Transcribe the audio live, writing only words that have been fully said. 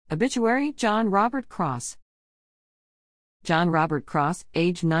Obituary: John Robert Cross. John Robert Cross,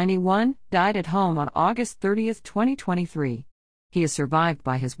 age 91, died at home on August 30, 2023. He is survived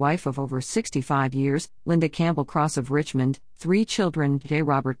by his wife of over 65 years, Linda Campbell Cross of Richmond, 3 children, J.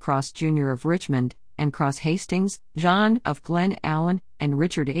 Robert Cross Jr. of Richmond, and Cross Hastings, John of Glen Allen, and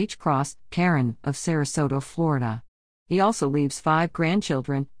Richard H. Cross, Karen, of Sarasota, Florida. He also leaves 5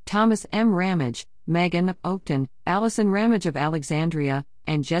 grandchildren: Thomas M. Ramage, Megan of Oakton, Allison Ramage of Alexandria,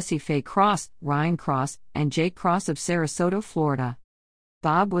 and Jessie Faye Cross, Ryan Cross, and Jake Cross of Sarasota, Florida.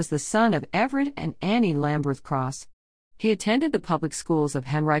 Bob was the son of Everett and Annie Lamberth Cross. He attended the public schools of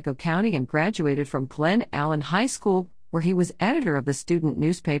Henrico County and graduated from Glen Allen High School, where he was editor of the student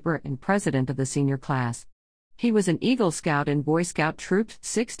newspaper and president of the senior class. He was an Eagle Scout in Boy Scout Troop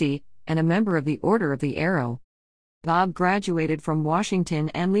 60 and a member of the Order of the Arrow. Bob graduated from Washington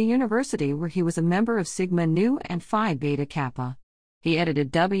and Lee University, where he was a member of Sigma Nu and Phi Beta Kappa. He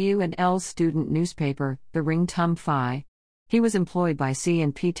edited W&L's student newspaper, the Ring Tum Phi. He was employed by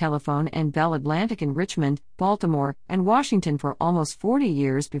C&P Telephone and Bell Atlantic in Richmond, Baltimore, and Washington for almost 40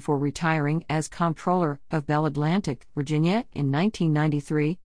 years before retiring as comptroller of Bell Atlantic, Virginia, in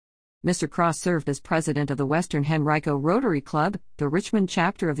 1993. Mr. Cross served as president of the Western Henrico Rotary Club, the Richmond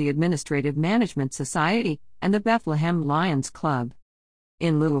chapter of the Administrative Management Society, and the Bethlehem Lions Club.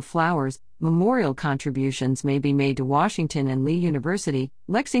 In lieu of flowers, memorial contributions may be made to Washington and Lee University,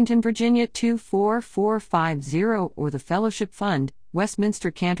 Lexington, Virginia 24450, or the Fellowship Fund, Westminster,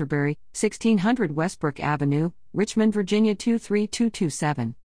 Canterbury, 1600 Westbrook Avenue, Richmond, Virginia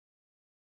 23227.